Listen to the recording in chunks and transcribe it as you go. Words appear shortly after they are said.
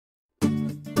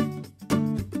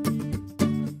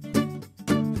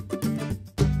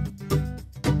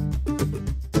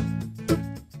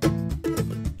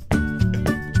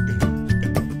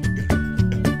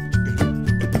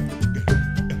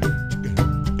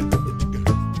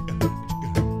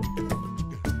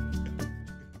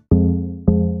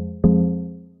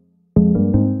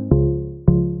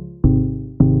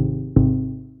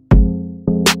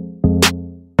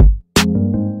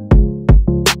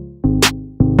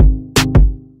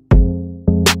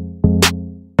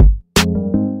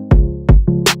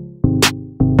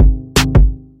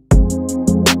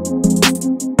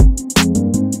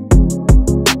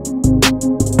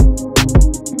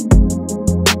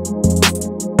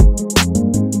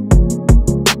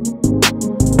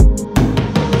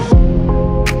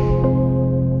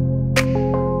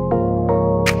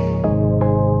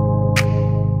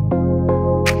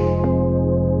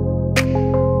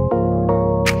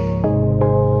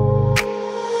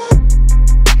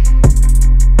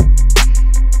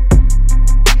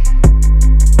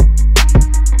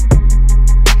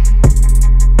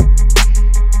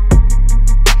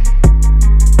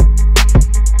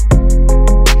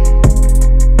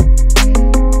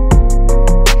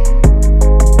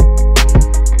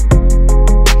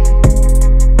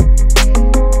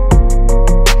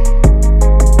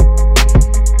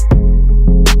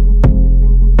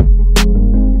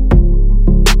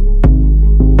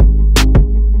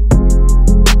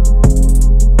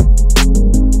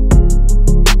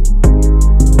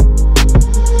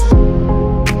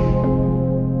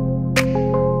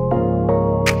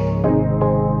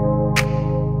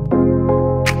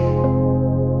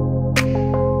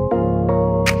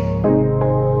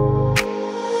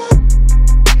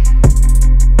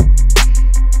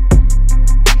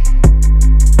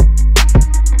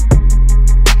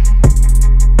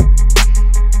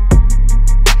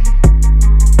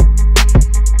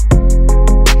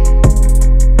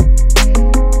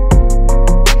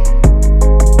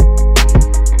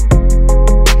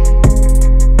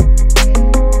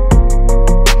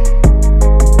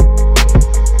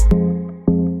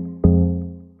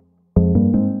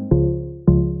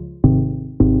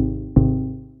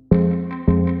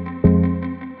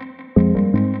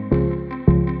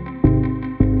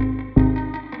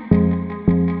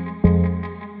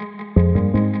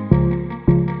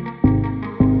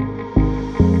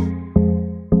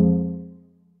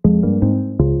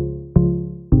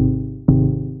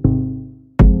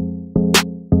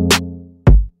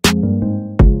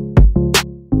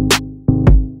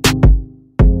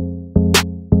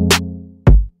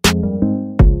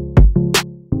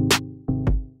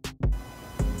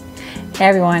Hey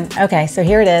everyone, okay, so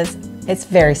here it is. It's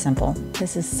very simple.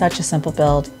 This is such a simple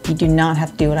build. You do not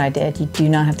have to do what I did. You do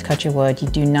not have to cut your wood. You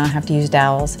do not have to use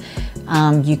dowels.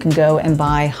 You can go and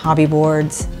buy hobby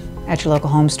boards at your local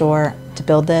home store to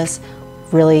build this.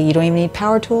 Really, you don't even need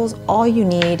power tools. All you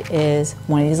need is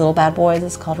one of these little bad boys.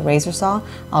 It's called a razor saw.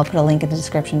 I'll put a link in the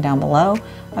description down below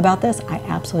about this. I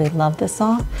absolutely love this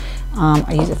saw.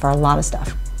 I use it for a lot of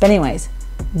stuff. But anyways,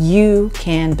 you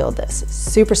can build this.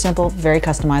 Super simple, very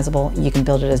customizable. You can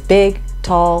build it as big,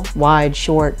 tall, wide,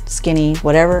 short, skinny,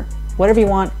 whatever you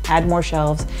want. Add more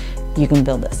shelves, you can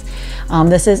build this.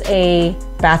 This is a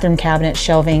bathroom cabinet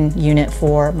shelving unit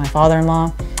for my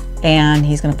father-in-law, and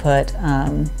he's gonna put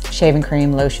shaving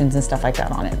cream, lotions, and stuff like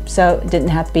that on it. So it didn't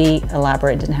have to be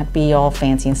elaborate, it didn't have to be all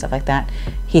fancy and stuff like that.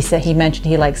 He mentioned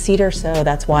he likes cedar, so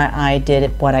that's why I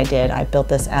did what I did. I built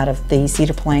this out of the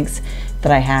cedar planks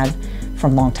that I had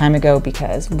from a long time ago,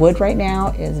 because wood right now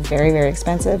is very, very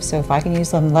expensive. So if I can use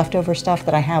some leftover stuff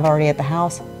that I have already at the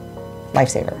house,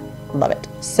 lifesaver, love it.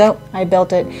 So I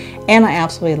built it, and I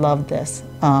absolutely love this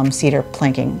cedar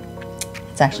planking.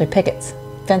 It's actually pickets,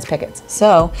 fence pickets.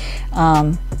 So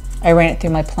I ran it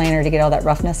through my planer to get all that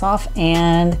roughness off,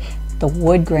 and the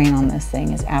wood grain on this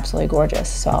thing is absolutely gorgeous.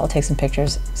 So I'll take some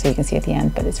pictures so you can see at the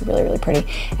end, but it's really, really pretty.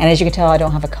 And as you can tell, I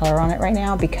don't have a color on it right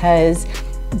now because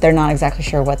they're not exactly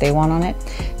sure what they want on it.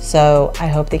 So I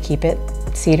hope they keep it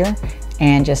cedar,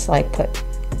 and just like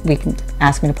we can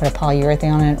ask me to put a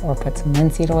polyurethane on it or put some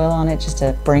linseed oil on it just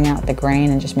to bring out the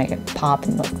grain and just make it pop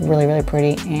and look really, really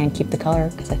pretty and keep the color,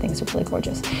 because I think it's really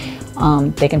gorgeous.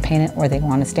 They can paint it or they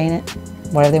want to stain it,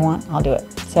 whatever they want, I'll do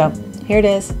it. So here it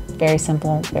is, very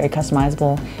simple, very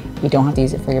customizable. You don't have to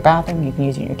use it for your bathroom. You can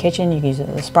use it in your kitchen. You can use it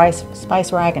as a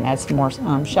spice rack and add some more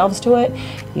shelves to it.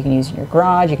 You can use it in your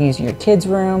garage. You can use it in your kids'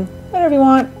 room, whatever you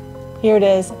want. Here it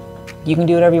is. You can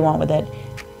do whatever you want with it.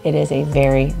 It is a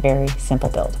very, very simple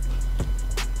build.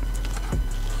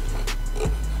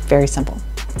 Very simple.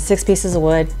 6 pieces of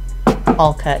wood,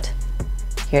 all cut.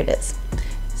 Here it is.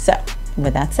 So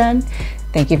with that said,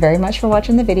 thank you very much for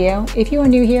watching the video. If you are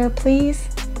new here, please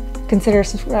consider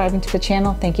subscribing to the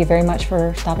channel. Thank you very much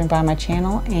for stopping by my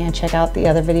channel, and check out the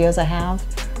other videos I have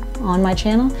on my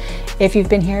channel. If you've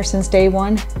been here since day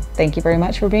one, thank you very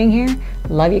much for being here.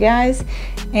 Love you guys,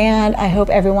 and I hope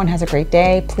everyone has a great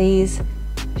day. Please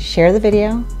share the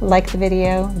video, like the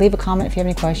video, leave a comment if you have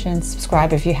any questions,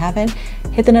 subscribe if you haven't,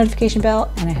 hit the notification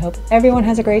bell, and I hope everyone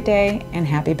has a great day and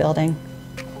happy building.